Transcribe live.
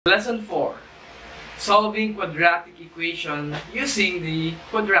Lesson 4. Solving quadratic equation using the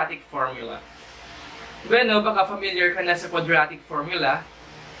quadratic formula. Bueno, baka familiar ka na sa quadratic formula.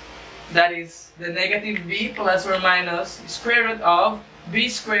 That is the negative b plus or minus square root of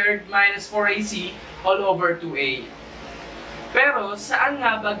b squared minus 4ac all over 2a. Pero saan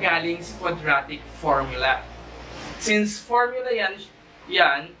nga ba galing si quadratic formula? Since formula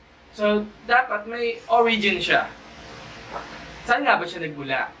yan, so dapat may origin siya. Saan nga ba siya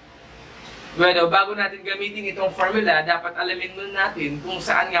nagmula? Well, bago natin gamitin itong formula, dapat alamin muna natin kung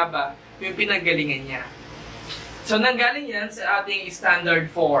saan nga ba yung pinanggalingan niya. So, nanggaling yan sa ating standard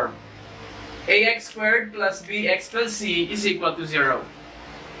form. ax squared plus bx plus c is equal to 0.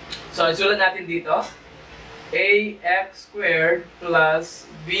 So, isulat natin dito. ax squared plus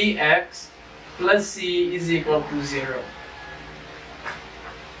bx plus c is equal to 0.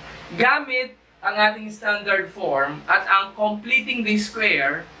 Gamit ang ating standard form at ang completing the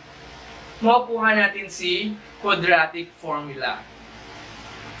square, makukuha natin si quadratic formula.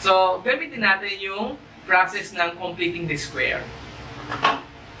 So, gamitin natin yung process ng completing the square.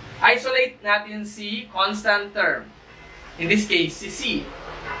 Isolate natin si constant term. In this case, si c.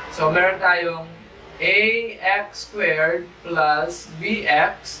 So, meron tayong ax squared plus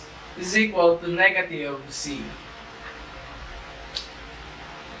bx is equal to negative c.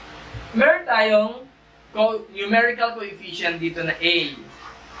 Meron tayong numerical coefficient dito na a.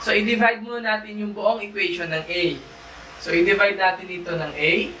 So, i-divide muna natin yung buong equation ng a. So, i-divide natin dito ng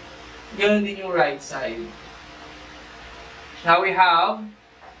a. Ganoon din yung right side. Now, we have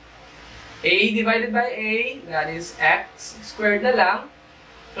a divided by a, that is x squared na lang,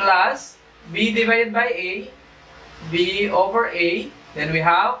 plus b divided by a, b over a. Then, we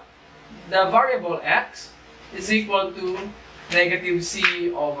have the variable x is equal to negative c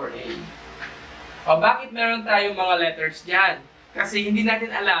over a. O, bakit meron tayong mga letters dyan? Kasi hindi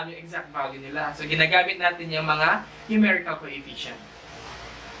natin alam yung exact value nila. So, ginagamit natin yung mga numerical coefficient.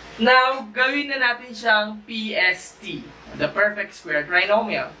 Now, gawin na natin siyang PST, the perfect square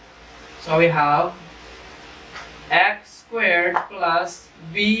trinomial. So, we have x squared plus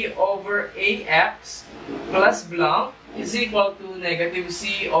b over ax plus blank is equal to negative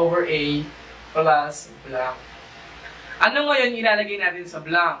c over a plus blank. Ano ngayon ilalagay natin sa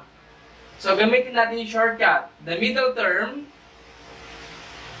blank? So, gamitin natin yung shortcut. The middle term,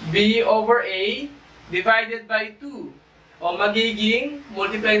 b over a divided by 2. O magiging,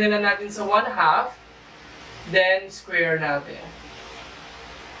 multiply na lang natin sa 1/2, then square natin.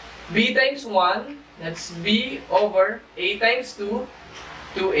 b times 1, that's b over a times 2,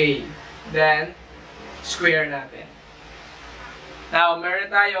 2a. Then, square natin. Now, meron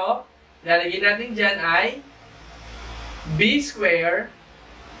tayo, lalagyan natin dyan ay b square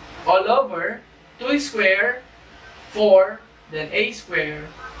all over 2 square 4 then a square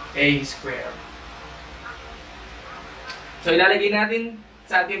So ilalagay natin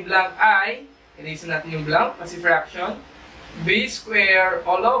sa ating blank ay erase natin yung blank kasi fraction b square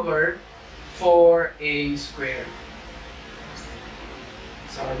all over 4a square.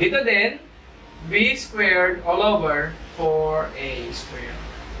 So dito din b squared all over 4a square.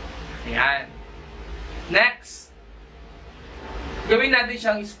 Ayan. Next, gawin natin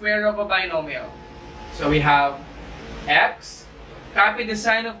siyang square of a binomial. So we have x, copy the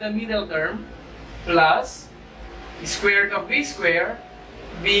sign of the middle term, plus square root of b square,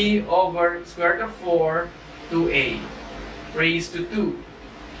 b over square root of 4, 2a, raised to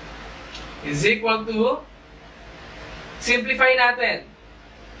 2, is equal to, simplify natin.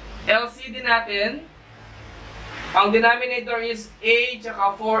 LCD natin, ang denominator is a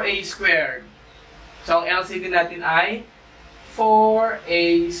tsaka 4a squared. So ang LCD natin ay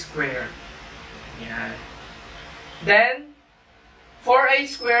 4a squared. Yan. Then, 4a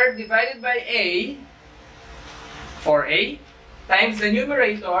squared divided by a, 4a, times the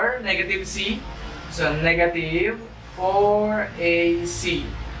numerator, negative c. So, negative 4ac.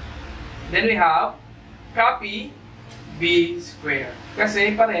 Then we have, copy b squared.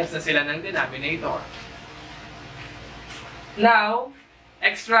 Kasi parehas na sila ng denominator. Now,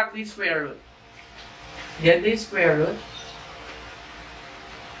 extract the square root. Get the square root.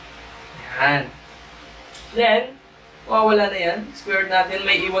 Yan. Then, wala na yan. Square natin,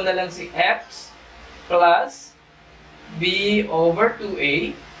 may iwan na lang si x plus b over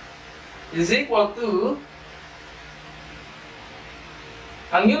 2a is equal to,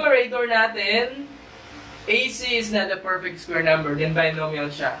 ang numerator natin, ac is not a perfect square number, then binomial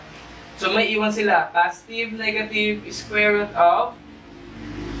siya. So, may iwan sila, positive, negative, square root of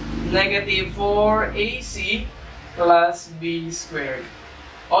negative 4ac plus b squared.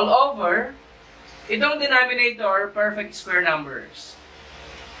 All over, itong denominator, perfect square numbers.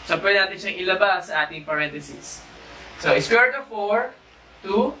 So, pwede natin siyang ilabas sa ating parentheses. So, square root of 4,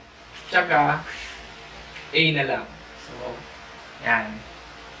 2, tsaka a na lang. So, yan.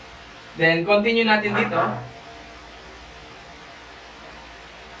 Then, continue natin dito.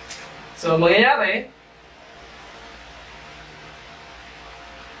 So, mangyayari,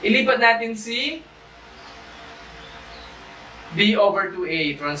 ilipat natin si b over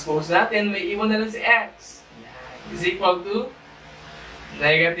 2a. Transpose natin, may iwan na lang si x. Is equal to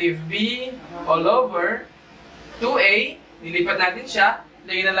negative b all over 2a. Nilipat natin siya.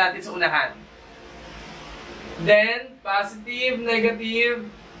 Lagyan na natin sa unahan. Then, positive, negative,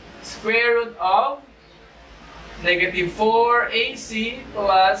 square root of negative 4ac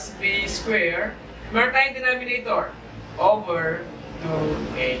plus b square. Meron tayong denominator over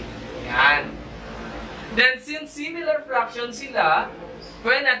 2a. Yan. Then, since similar fractions sila,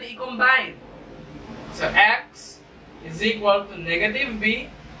 pwede natin i-combine. So, x is equal to negative b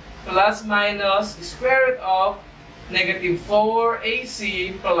plus minus square root of negative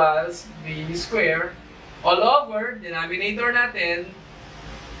 4ac plus b square all over, denominator natin,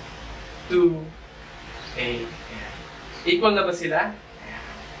 2a. Equal na ba sila?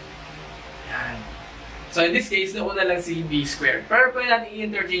 Yan. So, in this case, nauna lang si b squared. Pero pwede natin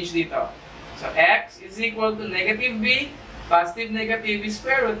i-interchange dito. So, x is equal to negative b, positive negative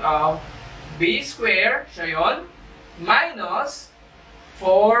square root of b squared, siya yun, minus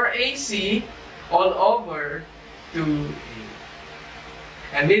 4ac all over 2a.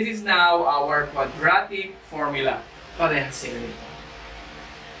 And this is now our quadratic formula. Parehas sila nito.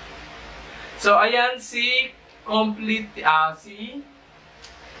 So, ayan si si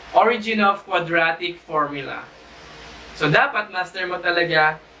origin of quadratic formula. So, dapat master mo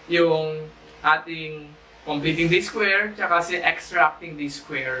talaga yung ating completing the square tsaka si extracting the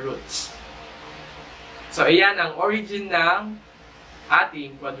square roots. So, ayan ang origin ng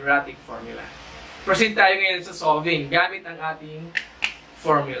ating quadratic formula. Proceed tayo ngayon sa solving gamit ang ating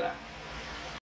formula.